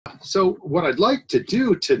So what I'd like to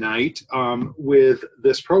do tonight with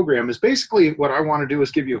this program is basically what I want to do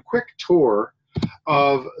is give you a quick tour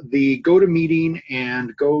of the GoToMeeting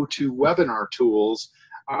and GoToWebinar tools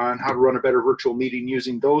on how to run a better virtual meeting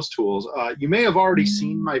using those tools. You may have already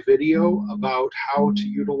seen my video about how to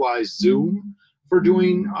utilize Zoom for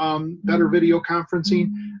doing better video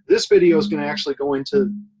conferencing. This video is going to actually go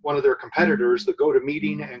into one of their competitors, the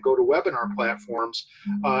GoToMeeting and GoToWebinar platforms,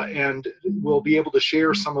 and we'll be able to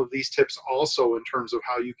share some of these tips also in terms of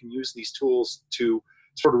how you can use these tools to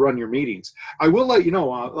sort of run your meetings. I will let you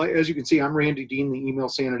know, as you can see, I'm Randy Dean, the email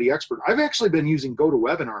sanity expert. I've actually been using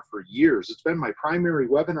GoToWebinar for years. It's been my primary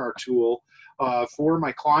webinar tool for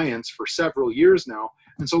my clients for several years now.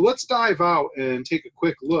 And so let's dive out and take a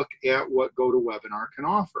quick look at what GoToWebinar can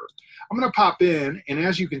offer. I'm going to pop in, and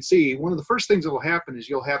as you can see, one of the first things that will happen is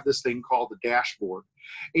you'll have this thing called the dashboard.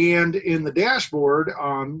 And in the dashboard,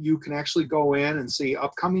 you can actually go in and see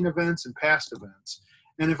upcoming events and past events.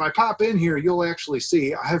 And if I pop in here, you'll actually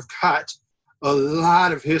see I've got a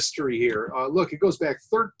lot of history here. Look, it goes back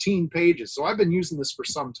 13 pages. So I've been using this for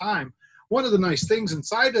some time. One of the nice things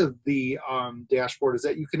inside of the dashboard is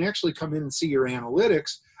that you can actually come in and see your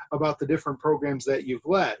analytics about the different programs that you've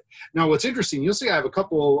led. Now, what's interesting, you'll see I have a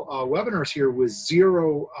couple webinars here with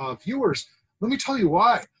 0 viewers. Let me tell you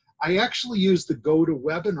why. I actually use the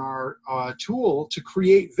GoToWebinar tool to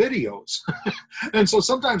create videos. And so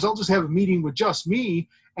sometimes I'll just have a meeting with just me,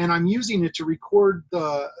 and I'm using it to record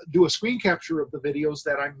do a screen capture of the videos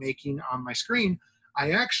that I'm making on my screen.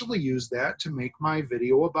 I actually use that to make my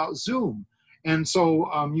video about Zoom. And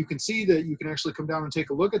so you can see that you can actually come down and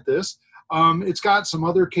take a look at this. It's got some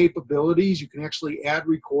other capabilities. You can actually add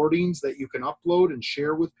recordings that you can upload and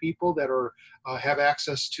share with people that are have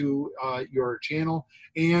access to your channel.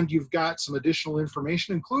 And you've got some additional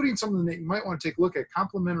information, including something that you might want to take a look at,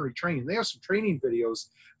 complimentary training. They have some training videos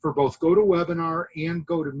for both GoToWebinar and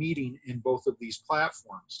GoToMeeting in both of these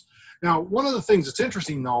platforms. Now, one of the things that's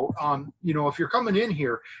interesting though, you know, if you're coming in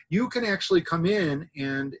here, you can actually come in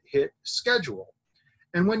and hit schedule.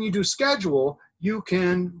 And when you do schedule, you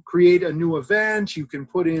can create a new event. You can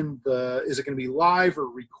put in is it going to be live or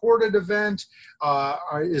recorded event?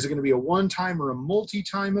 Is it going to be a one-time or a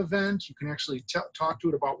multi-time event? You can actually talk to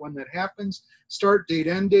it about when that happens, start date,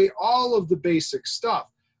 end date, all of the basic stuff.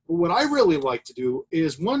 But what I really like to do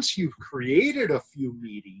is once you've created a few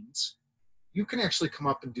meetings, you can actually come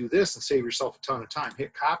up and do this and save yourself a ton of time.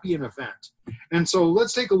 Hit copy an event. And so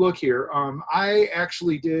let's take a look here. I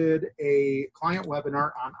actually did a client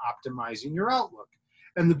webinar on optimizing your Outlook.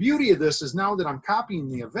 And the beauty of this is now that I'm copying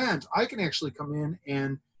the event, I can actually come in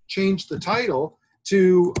and change the title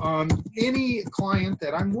to any client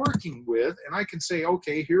that I'm working with. And I can say,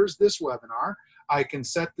 okay, here's this webinar. I can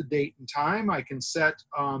set the date and time. I can set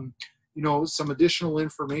you know, some additional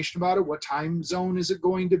information about it. What time zone is it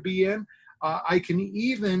going to be in? I can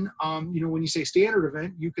even, you know, when you say standard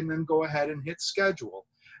event, you can then go ahead and hit schedule.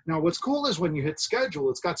 Now, what's cool is when you hit schedule,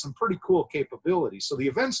 it's got some pretty cool capabilities. So the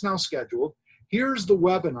event's now scheduled. Here's the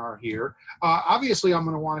webinar here. Obviously, I'm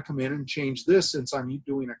going to want to come in and change this since I'm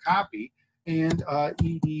doing a copy, and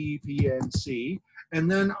EDVNC. And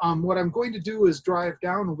then what I'm going to do is drive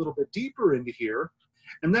down a little bit deeper into here.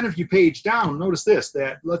 And then if you page down, notice this,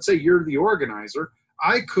 that let's say you're the organizer.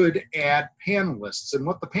 I could add panelists, and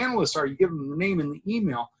what the panelists are, you give them the name and the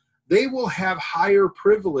email, they will have higher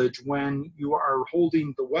privilege when you are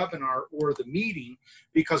holding the webinar or the meeting,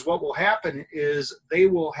 because what will happen is they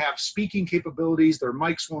will have speaking capabilities, their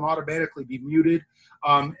mics won't automatically be muted,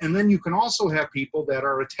 and then you can also have people that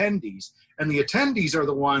are attendees, and the attendees are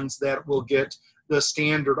the ones that will get the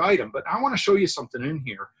standard item. But I want to show you something in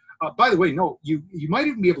here. By the way, no, you might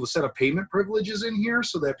even be able to set up payment privileges in here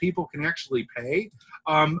so that people can actually pay.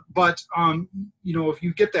 You know, if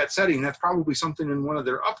you get that setting, that's probably something in one of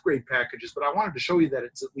their upgrade packages, but I wanted to show you that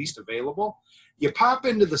it's at least available. You pop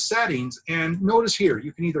into the settings, and notice here,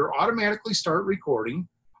 you can either automatically start recording,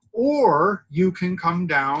 or you can come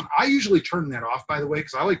down. I usually turn that off, by the way,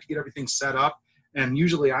 because I like to get everything set up. And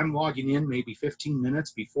usually I'm logging in maybe 15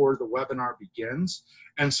 minutes before the webinar begins.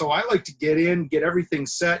 And so I like to get in, get everything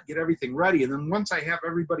set, get everything ready. And then once I have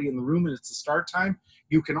everybody in the room and it's the start time,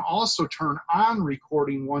 you can also turn on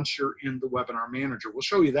recording once you're in the webinar manager. We'll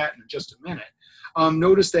show you that in just a minute.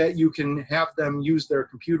 Notice that you can have them use their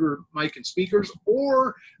computer mic and speakers,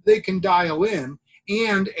 or they can dial in.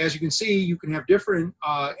 And as you can see, you can have different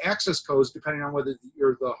access codes depending on whether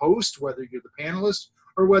you're the host, whether you're the panelist,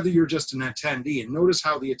 or whether you're just an attendee. And notice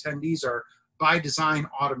how the attendees are, by design,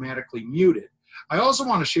 automatically muted. I also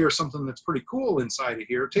want to share something that's pretty cool inside of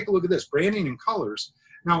here. Take a look at this, branding and colors.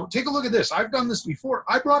 Now, take a look at this. I've done this before.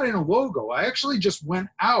 I brought in a logo. I actually just went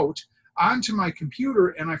out onto my computer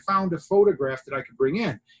and I found a photograph that I could bring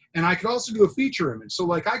in. And I could also do a feature image. So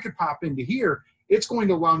like I could pop into here. It's going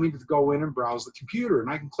to allow me to go in and browse the computer. And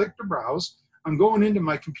I can click to browse. I'm going into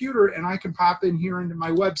my computer and I can pop in here into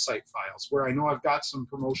my website files where I know I've got some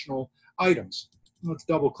promotional items. Let's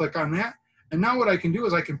double click on that. And now what I can do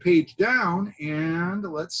is I can page down and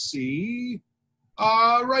let's see,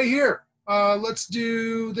 right here. Let's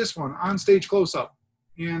do this one, on stage close-up.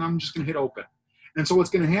 And I'm just gonna hit open. And so what's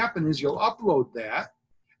gonna happen is you'll upload that.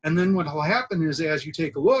 And then what will happen is as you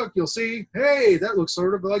take a look, you'll see, hey, that looks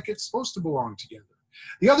sort of like it's supposed to belong together.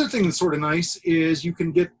 The other thing that's sort of nice is you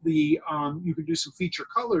can get the, you can do some feature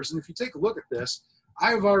colors. And if you take a look at this,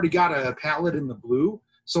 I've already got a palette in the blue.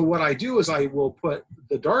 So what I do is I will put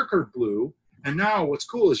the darker blue. And now what's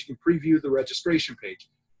cool is you can preview the registration page.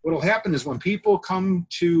 What will happen is when people come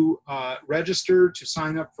to register to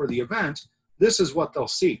sign up for the event, this is what they'll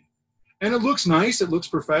see. And it looks nice, it looks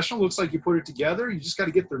professional, it looks like you put it together. You just got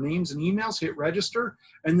to get their names and emails, hit register,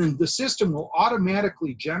 and then the system will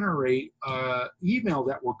automatically generate an email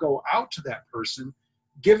that will go out to that person,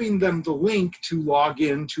 giving them the link to log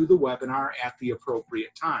in to the webinar at the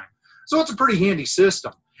appropriate time. So it's a pretty handy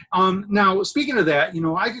system. Now, speaking of that, you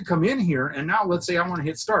know, I could come in here and now let's say I want to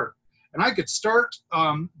hit start. And I could start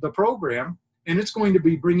the program and it's going to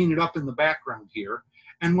be bringing it up in the background here.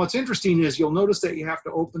 And what's interesting is you'll notice that you have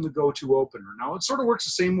to open the GoToOpener. Now, it sort of works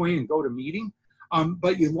the same way in GoToMeeting,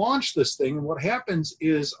 but you launch this thing, and what happens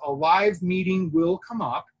is a live meeting will come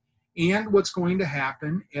up, and what's going to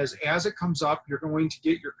happen is as it comes up, you're going to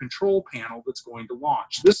get your control panel that's going to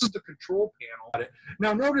launch. This is the control panel.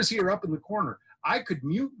 Now, notice here up in the corner, I could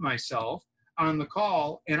mute myself on the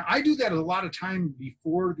call, and I do that a lot of time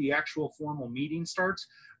before the actual formal meeting starts.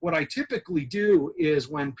 What I typically do is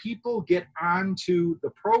when people get onto the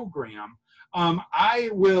program, I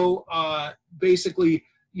will basically,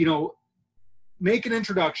 you know, make an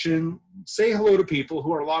introduction, say hello to people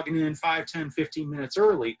who are logging in 5, 10, 15 minutes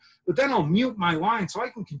early, but then I'll mute my line so I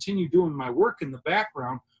can continue doing my work in the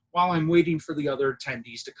background while I'm waiting for the other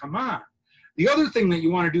attendees to come on. The other thing that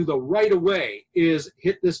you want to do though right away is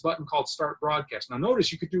hit this button called Start Broadcast. Now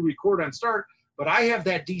notice you could do record on start, but I have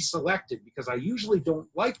that deselected because I usually don't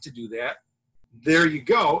like to do that. There you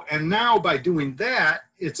go. And now by doing that,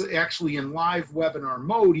 it's actually in live webinar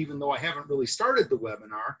mode, even though I haven't really started the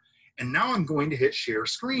webinar. And now I'm going to hit share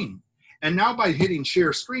screen. And now by hitting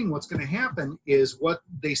share screen, what's going to happen is what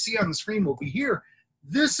they see on the screen will be here.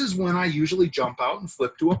 This is when I usually jump out and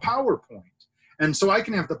flip to a PowerPoint. And so I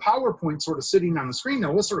can have the PowerPoint sort of sitting on the screen.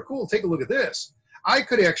 Now, what's sort of cool, take a look at this. I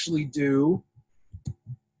could actually do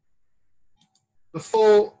the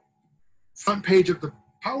full front page of the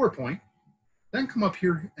PowerPoint, then come up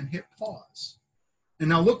here and hit pause. And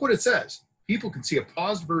now look what it says. People can see a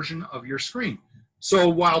paused version of your screen. So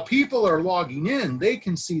while people are logging in, they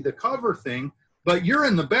can see the cover thing, but you're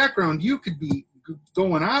in the background, you could be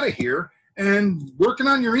going out of here and working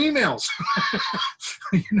on your emails.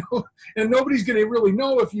 You know, and nobody's going to really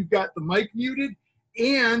know if you've got the mic muted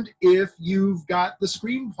and if you've got the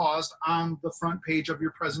screen paused on the front page of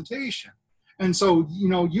your presentation. And so, you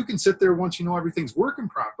know, you can sit there once you know everything's working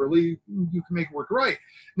properly, you can make it work right.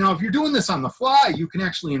 Now, if you're doing this on the fly, you can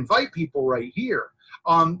actually invite people right here.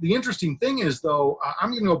 The interesting thing is, though,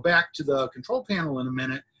 I'm going to go back to the control panel in a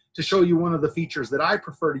minute to show you one of the features that I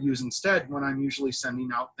prefer to use instead when I'm usually sending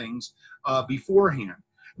out things beforehand.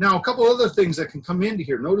 Now, a couple other things that can come into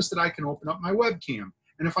here. Notice that I can open up my webcam.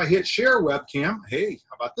 And if I hit share webcam, hey,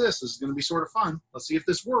 how about this? This is going to be sort of fun. Let's see if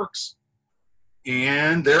this works.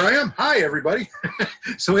 And there I am. Hi, everybody.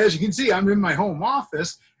 So as you can see, I'm in my home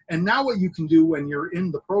office. And now what you can do when you're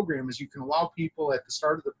in the program is you can allow people at the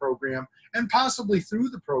start of the program and possibly through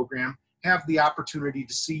the program have the opportunity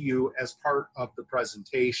to see you as part of the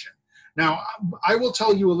presentation. Now, I will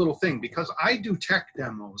tell you a little thing, because I do tech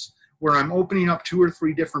demos where I'm opening up 2 or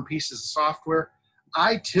 3 different pieces of software.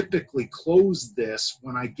 I typically close this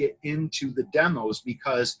when I get into the demos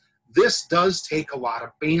because this does take a lot of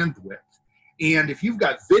bandwidth. And if you've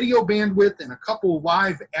got video bandwidth and a couple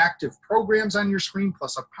live active programs on your screen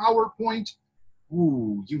plus a PowerPoint,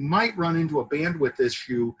 ooh, you might run into a bandwidth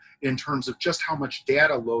issue in terms of just how much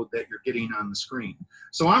data load that you're getting on the screen.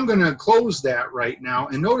 So I'm going to close that right now,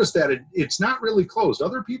 and notice that it's not really closed.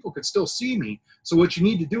 Other people could still see me. So what you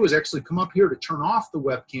need to do is actually come up here to turn off the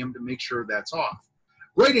webcam to make sure that's off.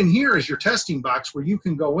 Right in here is your testing box where you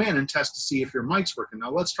can go in and test to see if your mic's working.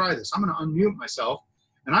 Now let's try this. I'm going to unmute myself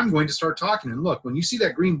and I'm going to start talking. And look, when you see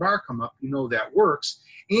that green bar come up, you know that works.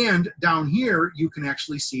 And down here, you can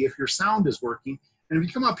actually see if your sound is working. And if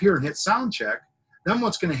you come up here and hit sound check, then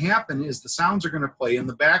what's going to happen is the sounds are going to play in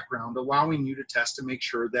the background, allowing you to test to make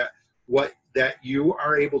sure that you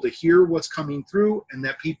are able to hear what's coming through and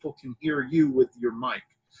that people can hear you with your mic.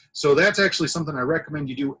 So that's actually something I recommend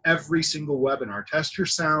you do every single webinar. Test your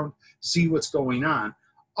sound, see what's going on.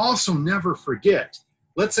 Also, never forget,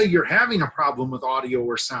 let's say you're having a problem with audio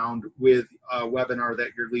or sound with a webinar that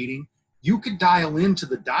you're leading. You could dial into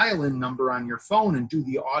the dial-in number on your phone and do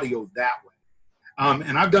the audio that way.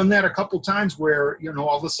 And I've done that a couple times where, you know,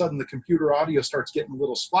 all of a sudden the computer audio starts getting a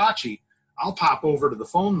little splotchy. I'll pop over to the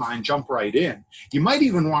phone line, jump right in. You might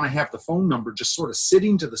even want to have the phone number just sort of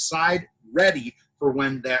sitting to the side, ready for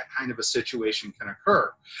when that kind of a situation can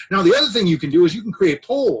occur. Now, the other thing you can do is you can create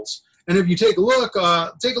polls. And if you take a look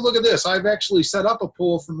at this. I've actually set up a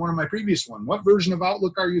poll from one of my previous ones. What version of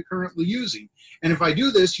Outlook are you currently using? And if I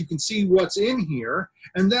do this, you can see what's in here,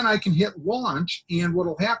 and then I can hit launch, and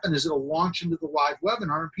what'll happen is it'll launch into the live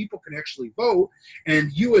webinar, and people can actually vote,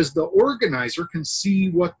 and you as the organizer can see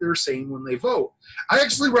what they're saying when they vote. I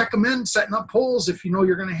actually recommend setting up polls if you know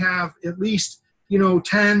you're going to have at least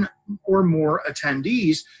 10 or more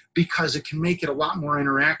attendees, because it can make it a lot more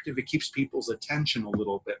interactive. It keeps people's attention a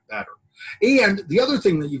little bit better. And the other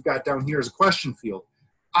thing that you've got down here is a question field.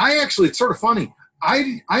 It's sort of funny.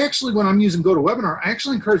 I actually, when I'm using GoToWebinar, I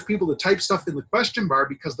actually encourage people to type stuff in the question bar,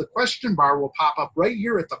 because the question bar will pop up right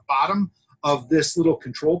here at the bottom of this little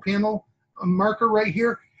control panel marker right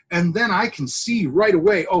here. And then I can see right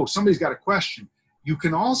away, oh, somebody's got a question. You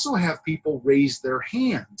can also have people raise their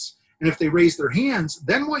hands. And if they raise their hands,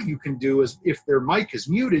 then what you can do is, if their mic is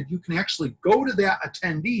muted, you can actually go to that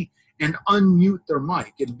attendee and unmute their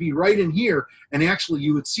mic. It'd be right in here, and actually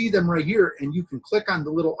you would see them right here, and you can click on the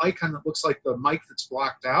little icon that looks like the mic that's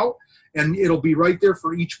blocked out, and it'll be right there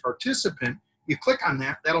for each participant. You click on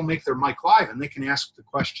that, that'll make their mic live, and they can ask the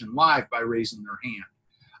question live by raising their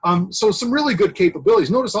hand. So some really good capabilities.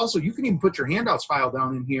 Notice also you can even put your handouts file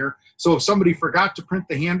down in here, so if somebody forgot to print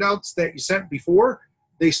the handouts that you sent before,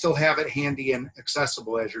 they still have it handy and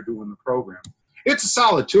accessible as you're doing the program. It's a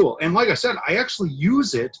solid tool, and like I said, I actually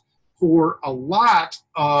use it for a lot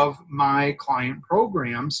of my client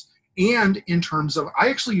programs, and in terms of, I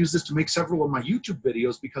actually use this to make several of my YouTube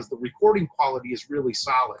videos, because the recording quality is really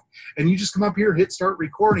solid. And you just come up here, hit start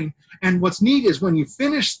recording, and what's neat is when you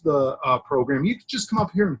finish the program, you can just come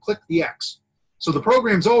up here and click the X. So the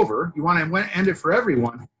program's over, you want to end it for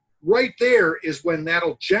everyone. Right there is when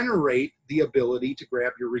that'll generate the ability to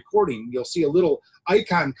grab your recording. You'll see a little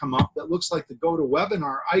icon come up that looks like the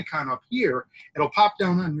GoToWebinar icon up here. It'll pop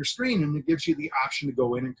down on your screen, and it gives you the option to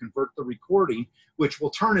go in and convert the recording, which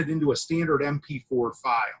will turn it into a standard MP4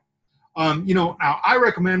 file. Now I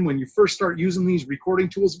recommend when you first start using these recording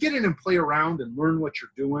tools, get in and play around and learn what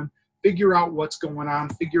you're doing. Figure out what's going on,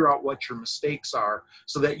 figure out what your mistakes are,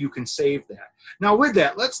 so that you can save that. Now with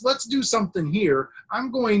that, let's do something here.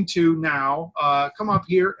 I'm going to now come up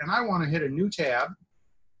here, and I want to hit a new tab,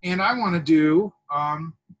 and I want to do,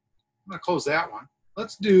 I'm going to close that one.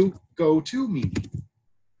 Let's do GoToMeeting.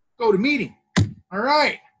 GoToMeeting. All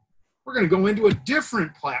right. We're going to go into a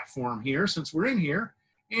different platform here since we're in here,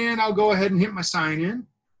 and I'll go ahead and hit my sign in.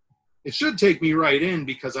 It should take me right in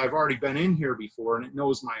because I've already been in here before and it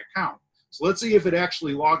knows my account. So let's see if it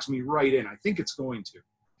actually logs me right in. I think it's going to.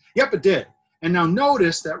 Yep, it did. And now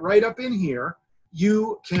notice that right up in here,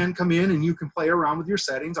 you can come in and you can play around with your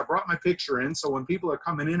settings. I brought my picture in, so when people are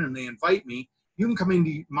coming in and they invite me, you can come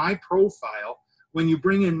into my profile. When you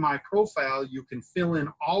bring in my profile, you can fill in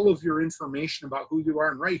all of your information about who you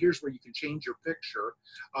are, and right here's where you can change your picture.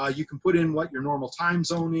 You can put in what your normal time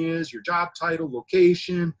zone is, your job title,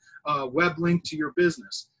 location, web link to your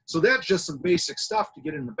business. So that's just some basic stuff to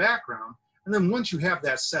get in the background. And then once you have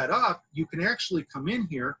that set up, you can actually come in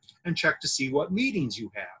here and check to see what meetings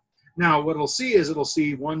you have. Now, what it'll see is it'll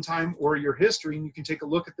see one time or your history, and you can take a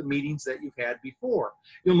look at the meetings that you've had before.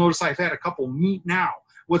 You'll notice I've had a couple meet now.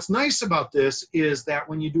 What's nice about this is that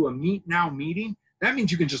when you do a meet now meeting, that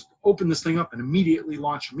means you can just open this thing up and immediately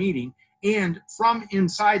launch a meeting. And from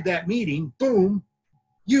inside that meeting, boom,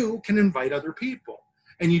 you can invite other people.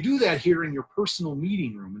 And you do that here in your personal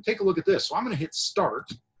meeting room. And take a look at this. So I'm going to hit start.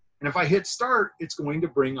 And if I hit start, it's going to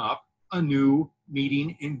bring up a new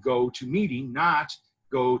meeting in GoToMeeting, not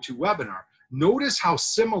GoToWebinar. Notice how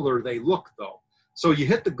similar they look though. So you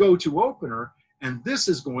hit the GoToOpener, and this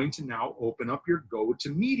is going to now open up your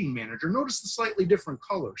GoToMeeting manager. Notice the slightly different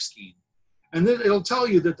color scheme. And then it'll tell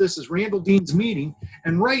you that this is Randall Dean's meeting.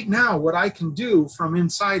 And right now, what I can do from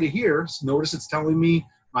inside of here, notice it's telling me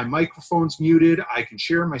my microphone's muted. I can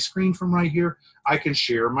share my screen from right here. I can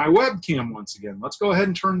share my webcam once again. Let's go ahead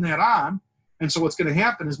and turn that on. And so what's going to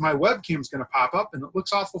happen is my webcam is going to pop up, and it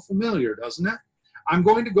looks awful familiar, doesn't it? I'm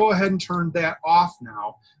going to go ahead and turn that off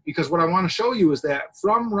now, because what I want to show you is that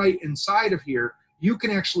from right inside of here, you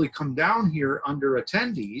can actually come down here under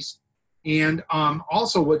attendees, and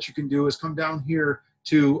also what you can do is come down here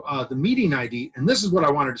to the meeting ID, and this is what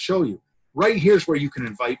I wanted to show you. Right here's where you can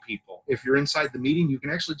invite people. If you're inside the meeting, you can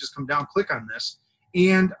actually just come down, click on this,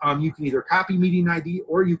 and you can either copy meeting ID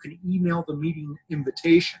or you can email the meeting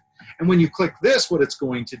invitation. And when you click this, what it's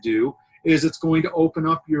going to do is it's going to open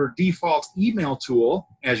up your default email tool.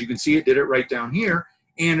 As you can see, it did it right down here,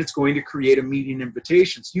 and it's going to create a meeting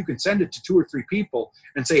invitation. So you can send it to 2 or 3 people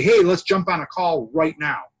and say, hey, let's jump on a call right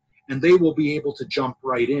now. And they will be able to jump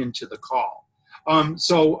right into the call. I'm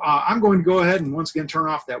going to go ahead and once again turn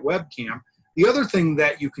off that webcam. The other thing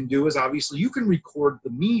that you can do is obviously you can record the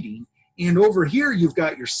meeting, and over here you've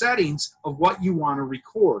got your settings of what you want to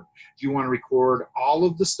record. Do you want to record all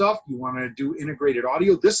of the stuff? Do you want to do integrated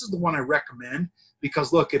audio? This is the one I recommend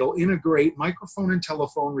because look, it'll integrate microphone and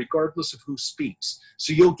telephone regardless of who speaks.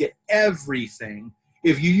 So you'll get everything.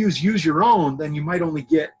 If you use your own, then you might only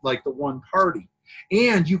get like the one party.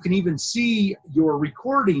 And you can even see your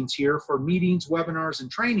recordings here for meetings, webinars,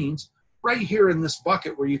 and trainings right here in this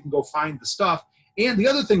bucket where you can go find the stuff. And the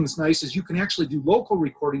other thing that's nice is you can actually do local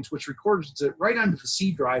recordings, which records it right onto the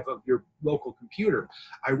C drive of your local computer.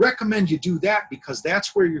 I recommend you do that because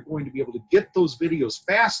that's where you're going to be able to get those videos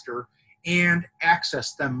faster and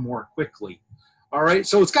access them more quickly. All right,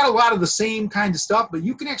 so it's got a lot of the same kind of stuff, but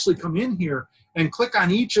you can actually come in here and click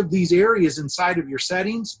on each of these areas inside of your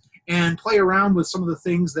settings and play around with some of the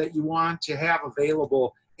things that you want to have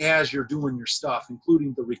available as you're doing your stuff,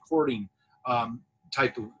 including the recording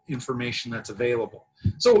type of information that's available.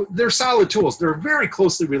 So they're solid tools. They're very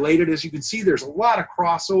closely related. As you can see, there's a lot of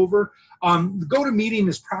crossover. The GoToMeeting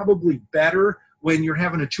is probably better when you're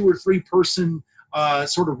having a 2 or 3 person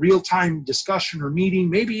sort of real-time discussion or meeting,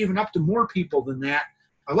 maybe even up to more people than that.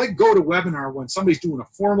 I like GoToWebinar when somebody's doing a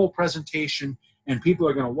formal presentation and people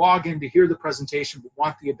are going to log in to hear the presentation but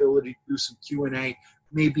want the ability to do some Q&A,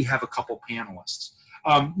 maybe have a couple panelists.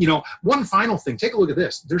 You know, one final thing, take a look at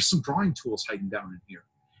this. There's some drawing tools hiding down in here.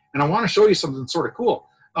 And I want to show you something sort of cool.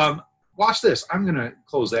 Watch this. I'm going to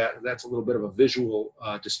close that. That's a little bit of a visual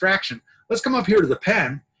distraction. Let's come up here to the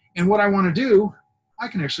pen. And what I want to do, I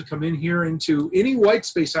can actually come in here into any white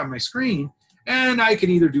space on my screen, and I can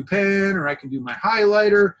either do pen or I can do my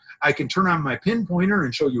highlighter. I can turn on my pinpointer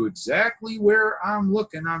and show you exactly where I'm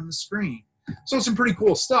looking on the screen. So some pretty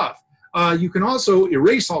cool stuff. You can also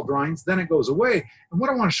erase all drawings, then it goes away. And what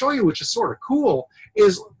I want to show you, which is sort of cool,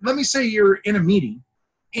 is let me say you're in a meeting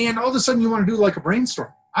and all of a sudden you want to do like a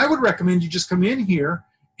brainstorm. I would recommend you just come in here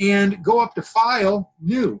and go up to File,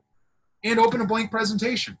 New, and open a blank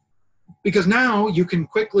presentation. Because now you can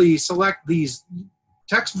quickly select these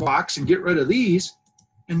text blocks and get rid of these.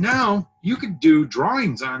 And now you could do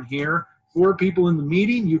drawings on here for people in the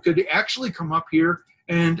meeting. You could actually come up here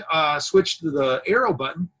and switch to the arrow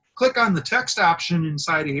button. Click on the text option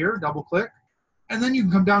inside of here, double click, and then you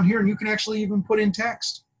can come down here and you can actually even put in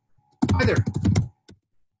text. Hi there.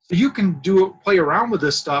 So you can play around with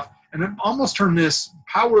this stuff and almost turn this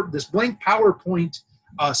blank PowerPoint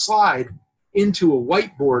slide into a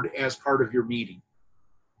whiteboard as part of your meeting.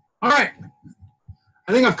 All right,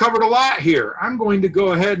 I think I've covered a lot here. I'm going to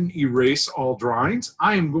go ahead and erase all drawings.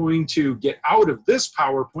 I am going to get out of this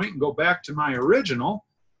PowerPoint and go back to my original.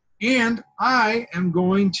 And I am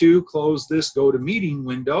going to close this GoToMeeting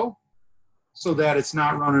window so that it's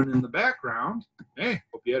not running in the background. Hey,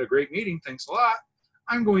 hope you had a great meeting. Thanks a lot.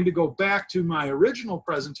 I'm going to go back to my original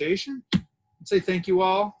presentation and say thank you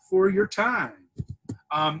all for your time.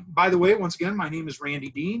 By the way, once again, my name is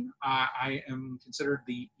Randy Dean. I am considered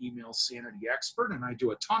the email sanity expert, and I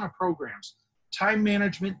do a ton of programs. Time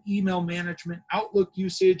management, email management, Outlook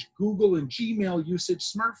usage, Google and Gmail usage,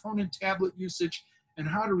 smartphone and tablet usage, and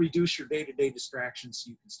how to reduce your day-to-day distractions so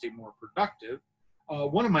you can stay more productive.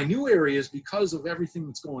 One of my new areas, because of everything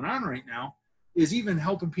that's going on right now, is even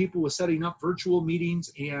helping people with setting up virtual meetings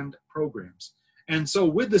and programs. And so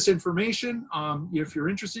with this information, if you're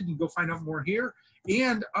interested, you can go find out more here.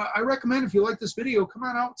 And I recommend, if you like this video, come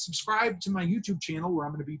on out, subscribe to my YouTube channel where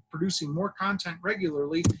I'm going to be producing more content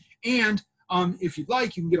regularly. And if you'd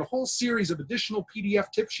like, you can get a whole series of additional PDF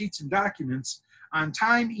tip sheets and documents on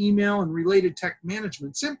time, email, and related tech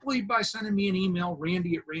management simply by sending me an email,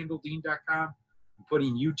 randy@randalldean.com, and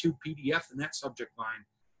putting YouTube PDF in that subject line.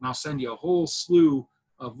 And I'll send you a whole slew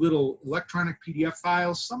of little electronic PDF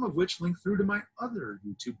files, some of which link through to my other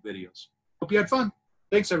YouTube videos. Hope you had fun.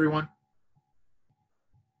 Thanks, everyone.